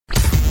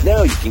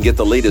Now you can get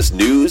the latest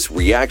news,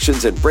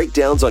 reactions, and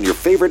breakdowns on your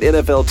favorite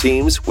NFL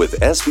teams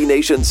with SB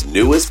Nation's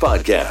newest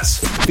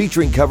podcast.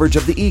 Featuring coverage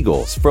of the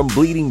Eagles from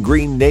Bleeding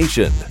Green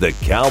Nation, the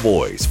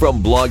Cowboys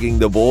from Blogging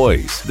the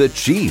Boys, the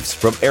Chiefs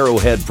from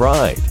Arrowhead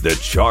Pride, the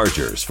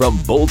Chargers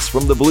from Bolts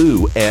from the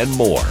Blue, and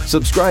more.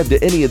 Subscribe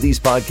to any of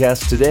these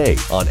podcasts today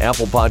on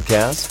Apple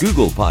Podcasts,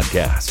 Google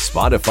Podcasts,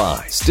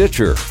 Spotify,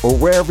 Stitcher, or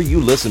wherever you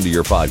listen to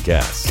your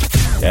podcasts.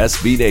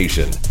 SB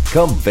Nation,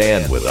 come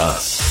fan with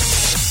us.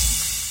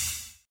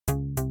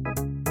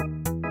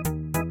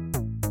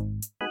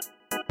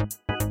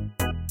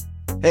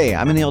 Hey,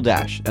 I'm Anil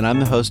Dash, and I'm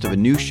the host of a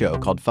new show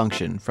called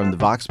Function from the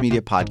Vox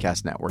Media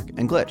Podcast Network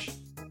and Glitch.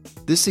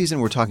 This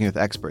season, we're talking with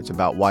experts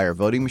about why our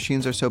voting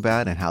machines are so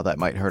bad and how that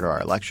might hurt our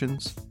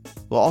elections.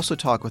 We'll also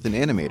talk with an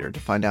animator to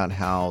find out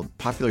how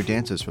popular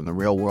dances from the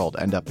real world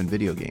end up in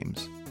video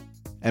games.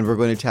 And we're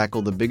going to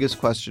tackle the biggest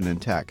question in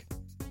tech.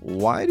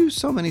 Why do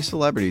so many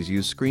celebrities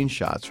use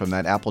screenshots from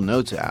that Apple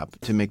Notes app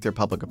to make their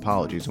public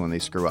apologies when they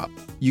screw up?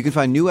 You can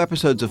find new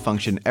episodes of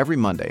Function every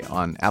Monday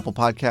on Apple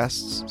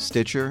Podcasts,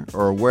 Stitcher,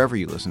 or wherever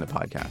you listen to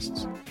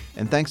podcasts.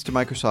 And thanks to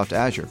Microsoft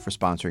Azure for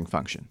sponsoring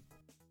Function.